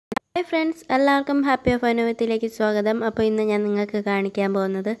Friends, എല്ലാവർക്കും happy of അനുഭവത്തിലേക്ക് സ്വാഗതം. അപ്പോൾ ഇന്ന് ഞാൻ നിങ്ങൾക്ക് കാണിക്കാൻ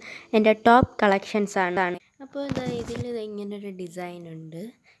പോകുന്നത് എൻ്റെ ടോപ്പ് കളക്ഷൻസ് ആണ്. അപ്പോൾ ഇതിൽ ഇങ്ങനൊരു ഡിസൈൻ ഉണ്ട്.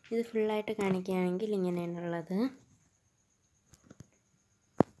 ഇത് ഫുള്ളായിട്ട് കാണിക്കുകയാണെങ്കിൽ ഇങ്ങനെയാണുള്ളത്.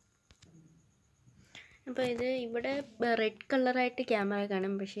 അപ്പോൾ ഇത് ഇവിടെ റെഡ് കളറായിട്ട് ക്യാമറ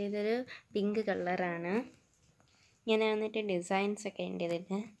കാണും, പക്ഷേ ഇതൊരു പിങ്ക് കളറാണ്. ഇങ്ങനെ വന്നിട്ട് ഡിസൈൻസ് ഒക്കെ ഉണ്ട് ഇതിൽ.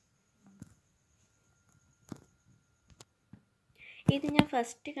 ഇത് ഞാൻ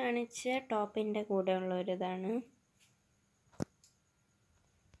ഫസ്റ്റ് കാണിച്ച ടോപ്പിൻ്റെ കൂടെ ഉള്ളൊരിതാണ്.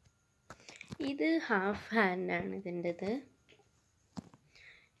 ഇത് ഹാഫ് ഹാൻഡാണ് ഇതിൻ്റെത്.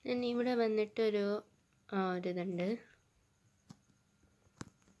 പിന്നെ ഇവിടെ വന്നിട്ടൊരു ഒരിതുണ്ട്.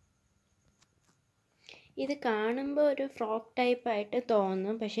 ഇത് കാണുമ്പോൾ ഒരു ഫ്രോക്ക് ടൈപ്പായിട്ട്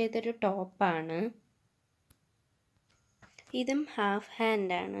തോന്നും, പക്ഷേ ഇതൊരു ടോപ്പാണ്. ഇതും ഹാഫ്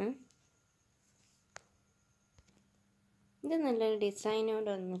ഹാൻഡാണ്. ഇത് നല്ലൊരു ഡിസൈനോട്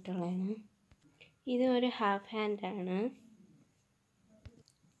വന്നിട്ടുള്ളതാണ്. ഇത് ഒരു ഹാഫ് ഹാൻഡാണ്.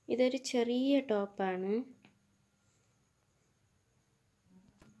 ഇതൊരു ചെറിയ ടോപ്പാണ്.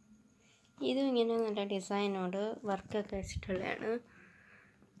 ഇതും ഇങ്ങനെ നല്ല ഡിസൈനോട് വർക്കൊക്കെ വെച്ചിട്ടുള്ളതാണ്.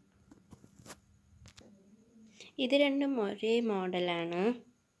 ഇത് രണ്ടും ഒരേ മോഡലാണ്.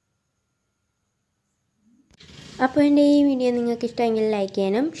 അപ്പോൾ എൻ്റെ ഈ വീഡിയോ നിങ്ങൾക്ക് ഇഷ്ടമെങ്കിൽ ലൈക്ക്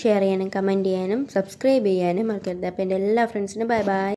ചെയ്യാനും ഷെയർ ചെയ്യാനും കമൻറ്റ് ചെയ്യാനും സബ്സ്ക്രൈബ് ചെയ്യാനും മറക്കരുത്. അപ്പോൾ എൻ്റെ എല്ലാ ഫ്രണ്ട്സിനും ബൈ ബൈ.